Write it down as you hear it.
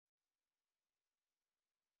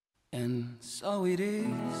And so it is,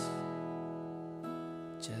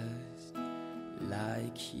 just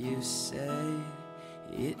like you say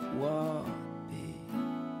it would be.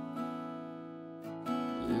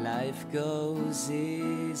 Life goes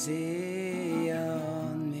easy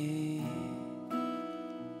on me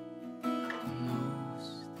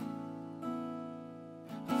most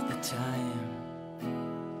of the time.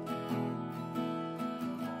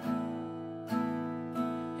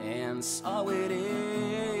 And so it is,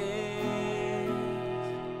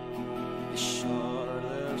 a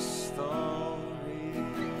shorter story.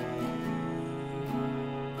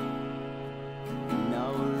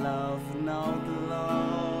 No love, no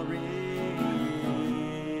glory,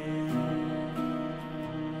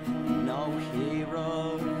 no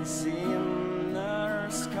heroes in the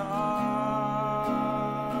skies.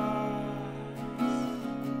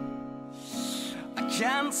 I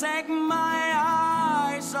can't take my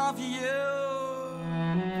eyes off you.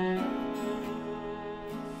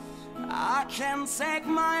 I can't take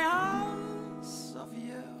my eyes off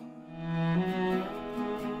you.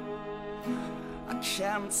 I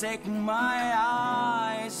can't take my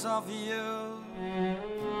eyes off you.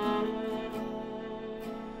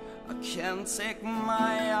 I can't take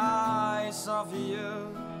my eyes off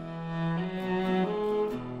you.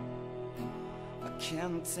 I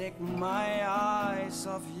can't take my eyes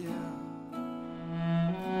off you.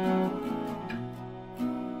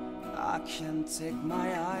 I can't take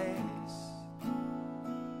my eyes.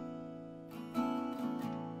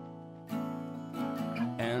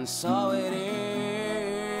 And so it is,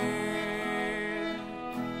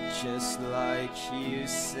 just like you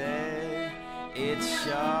say it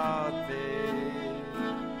should be.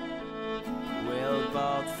 We'll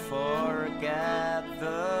both forget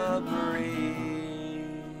the breeze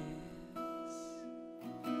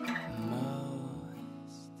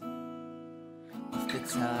most of the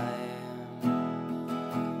time.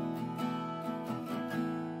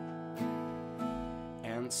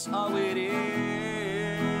 And so it is,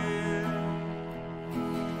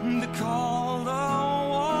 the cold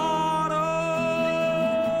water,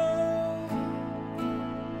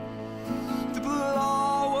 the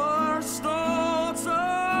blower's daughter,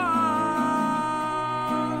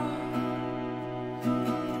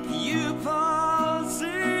 the pupils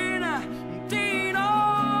in Dino.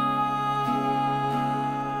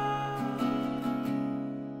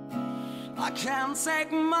 I can't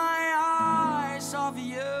take my eyes off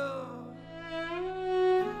you.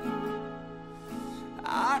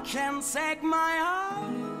 I can't take my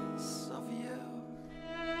eyes off you.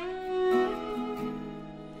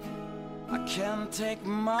 I can't take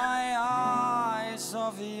my eyes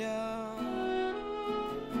off you.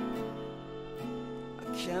 I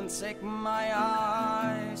can't take my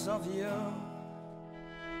eyes off you.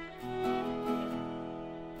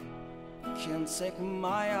 I can't take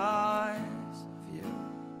my eyes off you.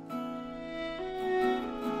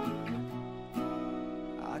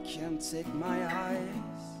 I can't take my eyes.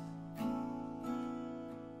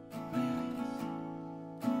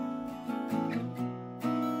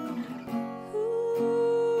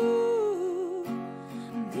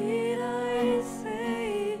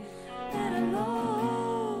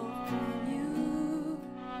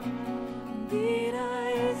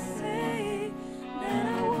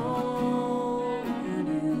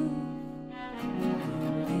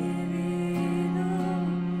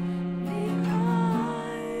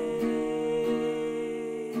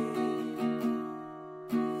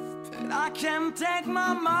 I can't take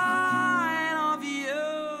my mind off you.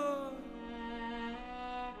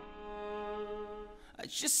 I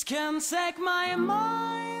just can't take my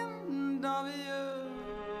mind off you.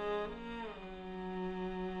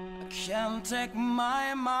 I can't take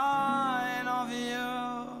my mind off you.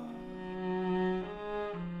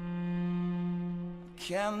 I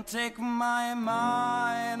can't take my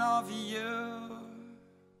mind off you.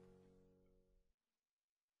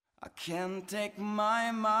 I can't take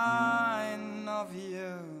my mind off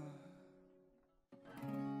you.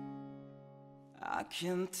 I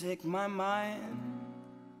can't take my mind,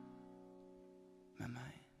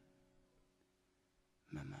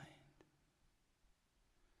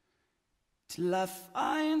 till I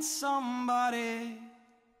find somebody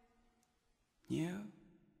new.